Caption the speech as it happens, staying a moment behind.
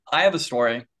I have a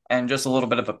story and just a little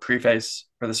bit of a preface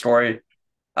for the story.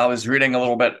 I was reading a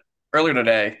little bit earlier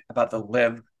today about the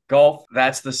Live Golf.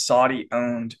 That's the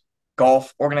Saudi-owned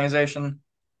golf organization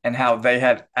and how they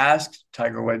had asked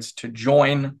Tiger Woods to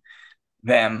join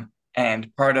them.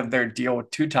 And part of their deal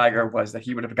to Tiger was that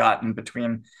he would have gotten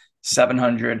between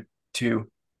 700 to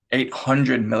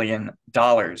 $800 million,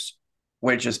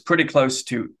 which is pretty close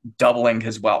to doubling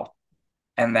his wealth.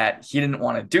 And that he didn't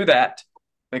want to do that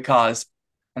because,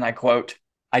 and I quote,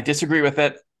 I disagree with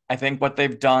it. I think what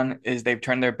they've done is they've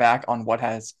turned their back on what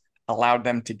has allowed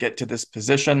them to get to this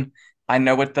position. I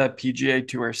know what the PGA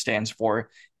Tour stands for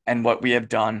and what we have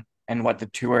done and what the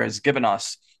tour has given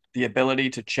us the ability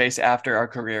to chase after our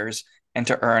careers and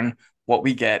to earn what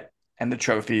we get and the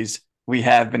trophies we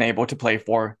have been able to play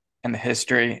for and the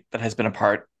history that has been a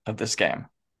part of this game.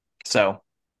 So,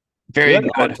 very Good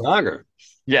on good. Tiger.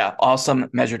 Yeah, awesome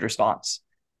measured response.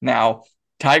 Now,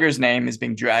 Tiger's name is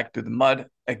being dragged through the mud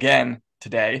again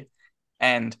today.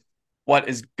 And what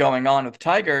is going on with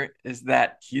Tiger is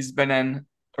that he's been in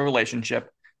a relationship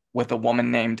with a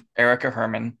woman named Erica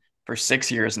Herman for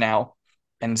 6 years now.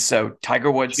 And so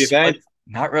Tiger Woods She split, bad?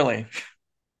 not really.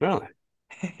 Really?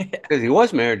 Because he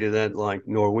was married to that like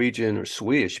Norwegian or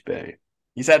Swedish babe.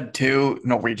 He's had two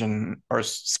Norwegian or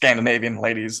Scandinavian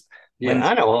ladies, Yeah, Lindsay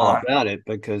I know all Vonn. about it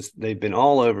because they've been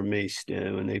all over me,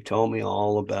 Stu, and they've told me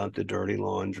all about the dirty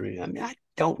laundry. I mean, I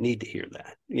don't need to hear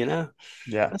that, you know?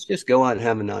 Yeah. Let's just go out and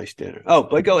have a nice dinner. Oh,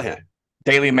 but go ahead.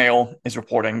 Daily Mail is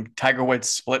reporting Tiger Woods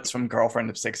splits from girlfriend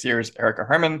of 6 years, Erica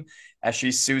Herman, as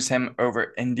she sues him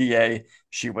over NDA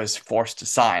she was forced to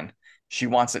sign. She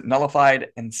wants it nullified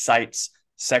and cites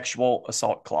sexual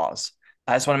assault clause.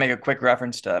 I just want to make a quick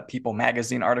reference to a People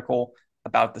magazine article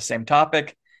about the same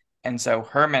topic. And so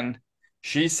Herman,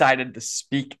 she cited the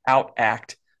Speak Out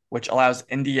Act, which allows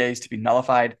NDAs to be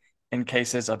nullified in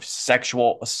cases of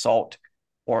sexual assault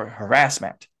or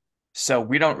harassment. So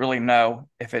we don't really know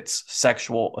if it's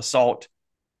sexual assault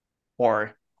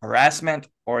or harassment,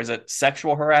 or is it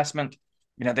sexual harassment?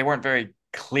 They weren't very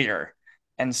clear.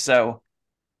 And so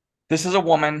this is a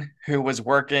woman who was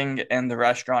working in the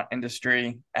restaurant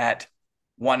industry at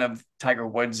one of Tiger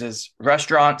Woods's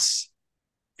restaurants.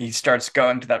 He starts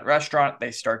going to that restaurant.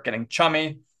 They start getting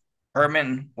chummy.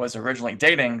 Herman was originally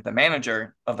dating the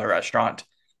manager of the restaurant.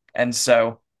 And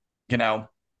so, you know,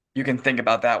 you can think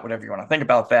about that, whatever you want to think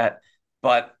about that.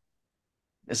 But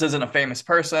this isn't a famous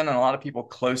person. And a lot of people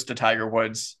close to Tiger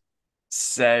Woods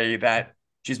say that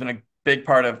she's been a big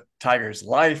part of Tiger's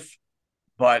life.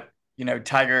 But,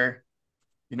 Tiger,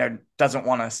 doesn't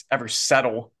want to ever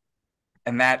settle.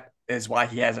 And that is why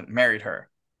he hasn't married her.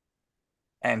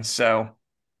 And so,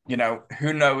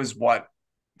 who knows what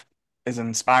is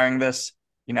inspiring this?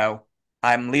 You know,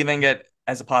 I'm leaving it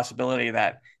as a possibility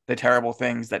that the terrible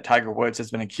things that Tiger Woods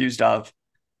has been accused of,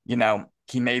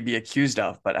 he may be accused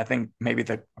of. But I think maybe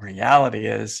the reality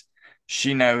is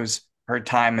she knows her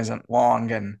time isn't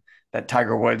long and that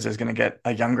Tiger Woods is going to get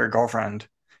a younger girlfriend.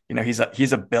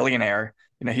 He's a billionaire.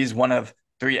 He's one of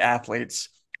three athletes,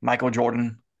 Michael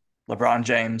Jordan, LeBron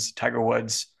James, Tiger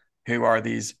Woods, who are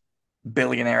these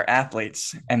billionaire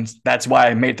athletes. And that's why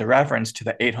I made the reference to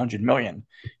the 800 million,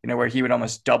 where he would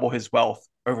almost double his wealth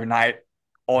overnight.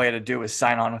 All he had to do was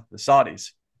sign on with the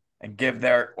Saudis and give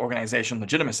their organization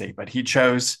legitimacy. But he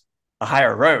chose a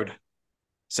higher road.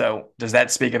 So does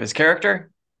that speak of his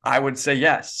character? I would say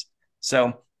yes.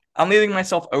 So I'm leaving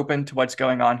myself open to what's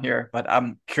going on here, but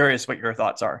I'm curious what your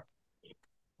thoughts are.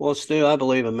 Well, Stu, I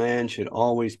believe a man should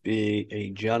always be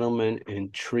a gentleman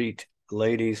and treat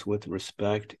ladies with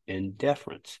respect and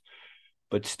deference.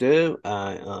 But Stu,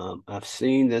 I've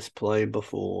seen this play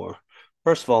before.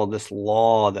 First of all, this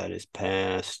law that is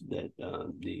passed that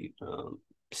the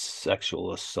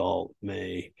sexual assault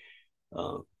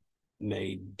uh,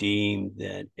 may deem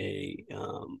that a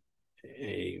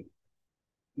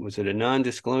was it a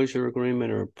non-disclosure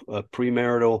agreement or a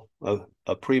premarital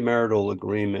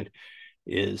agreement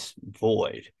is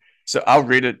void. So I'll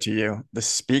read it to you. The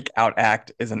Speak Out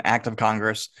Act is an act of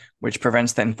Congress which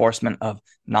prevents the enforcement of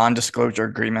non disclosure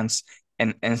agreements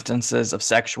in instances of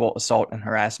sexual assault and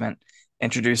harassment,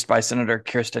 introduced by Senator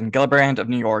Kirsten Gillibrand of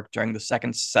New York during the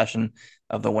second session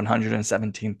of the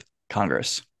 117th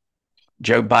Congress.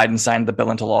 Joe Biden signed the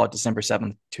bill into law December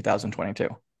 7th, 2022.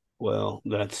 Well,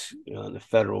 that's the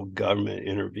federal government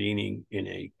intervening in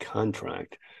a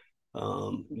contract.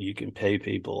 You can pay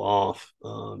people off.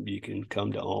 You can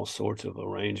come to all sorts of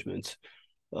arrangements.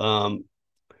 Um,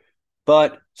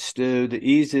 but Stu, the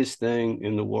easiest thing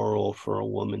in the world for a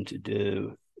woman to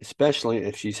do, especially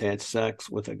if she's had sex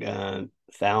with a guy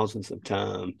thousands of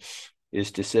times,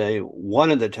 is to say one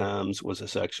of the times was a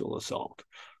sexual assault.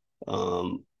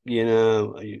 You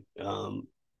know,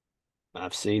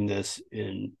 I've seen this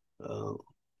in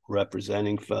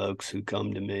representing folks who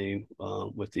come to me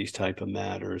with these type of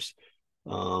matters.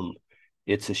 Um,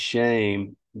 it's a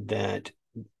shame that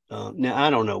now I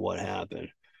don't know what happened,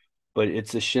 but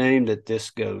it's a shame that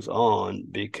this goes on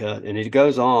because, and it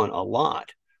goes on a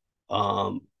lot,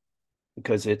 um,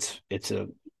 because it's a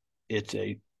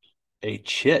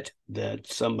chit that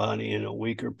somebody in a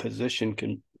weaker position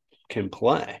can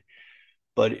play,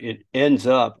 but it ends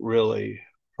up really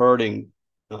hurting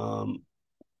um,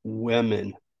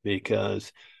 women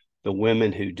because the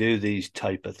women who do these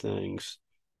type of things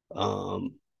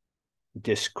um,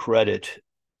 discredit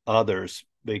others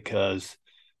because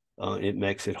it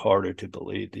makes it harder to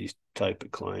believe these type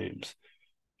of claims.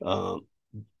 Um,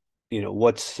 you know,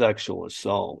 what's sexual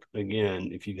assault? Again,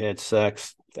 if you've had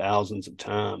sex thousands of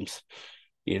times,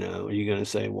 you know, are you going to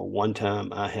say, well, one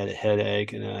time I had a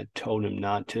headache and I told him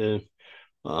not to?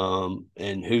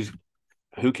 And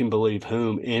who can believe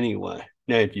whom anyway?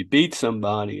 Now, if you beat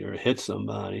somebody or hit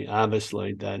somebody,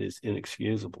 obviously that is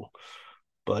inexcusable.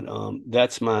 But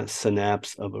that's my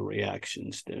synapse of a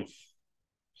reaction, Stu.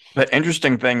 The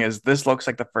interesting thing is this looks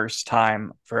like the first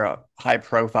time for a high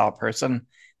profile person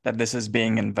that this is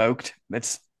being invoked.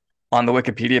 It's on the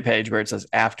Wikipedia page where it says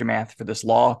aftermath for this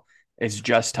law. It's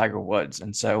just Tiger Woods.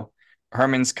 And so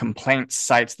Herman's complaint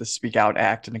cites the Speak Out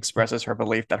Act and expresses her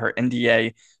belief that her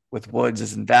NDA with Woods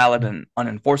is invalid and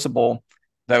unenforceable,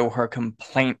 though her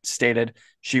complaint stated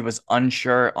she was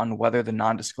unsure on whether the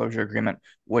non disclosure agreement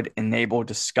would enable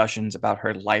discussions about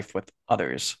her life with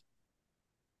others.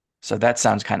 So that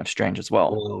sounds kind of strange as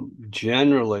well. Well,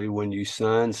 generally, when you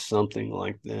sign something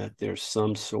like that, there's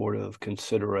some sort of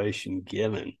consideration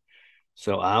given.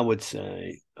 So I would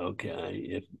say,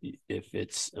 okay, if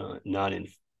it's not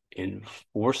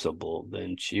enforceable,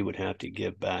 then she would have to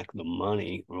give back the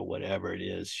money or whatever it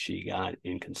is she got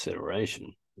in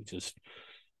consideration, which is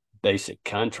basic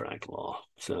contract law.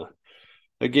 So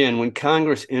again, when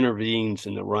Congress intervenes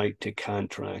in the right to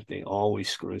contract, they always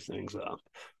screw things up.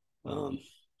 Um,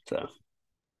 so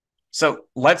So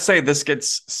let's say this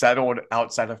gets settled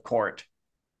outside of court,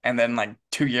 and then like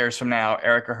 2 years from now,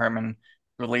 Erica Herman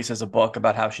releases a book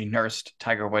about how she nursed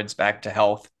Tiger Woods back to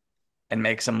health and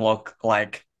makes him look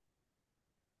like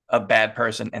a bad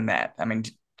person in that. I mean,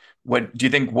 do you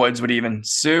think Woods would even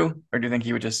sue, or do you think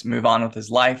he would just move on with his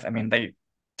life? I mean, they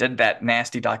did that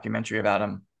nasty documentary about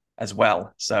him as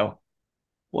well. So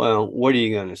well, what are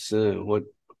you going to sue?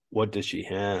 What does she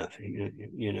have?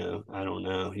 You know, I don't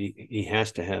know. He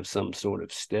has to have some sort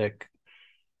of stick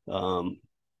um,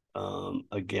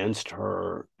 against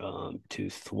her to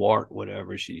thwart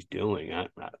whatever she's doing.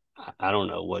 I don't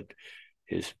know what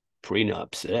his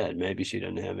prenup said. Maybe she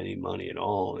doesn't have any money at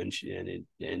all, and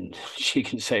and she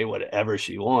can say whatever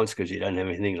she wants because she doesn't have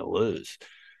anything to lose.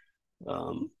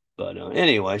 But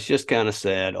anyway, it's just kind of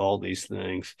sad. All these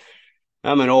things.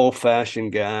 I'm an old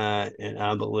fashioned guy, and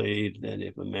I believe that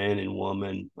if a man and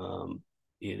woman,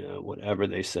 you know, whatever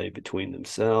they say between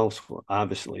themselves, were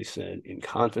obviously said in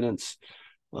confidence,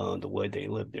 the way they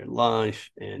live their life,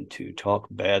 and to talk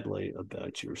badly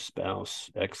about your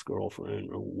spouse, ex girlfriend,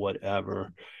 or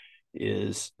whatever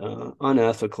is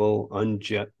unethical,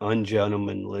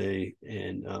 ungentlemanly,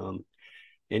 and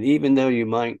even though you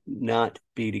might not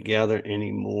be together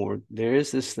anymore, there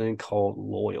is this thing called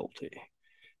loyalty.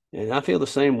 And I feel the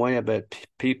same way about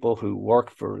people who work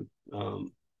for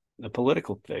a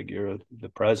political figure, the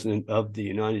president of the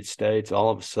United States. All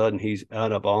of a sudden, he's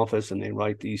out of office and they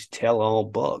write these tell all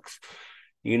books.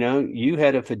 You know, you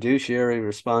had a fiduciary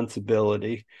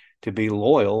responsibility to be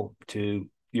loyal to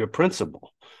your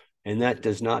principal. And that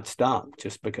does not stop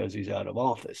just because he's out of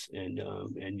office. And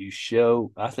you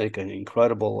show, I think, an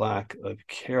incredible lack of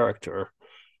character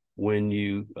when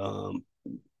you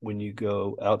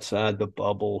go outside the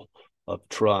bubble of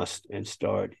trust and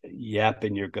start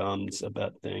yapping your gums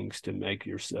about things to make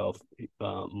yourself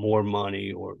more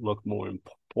money or look more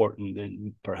important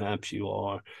than perhaps you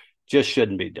are, just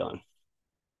shouldn't be done.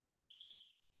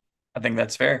 I think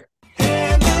that's fair.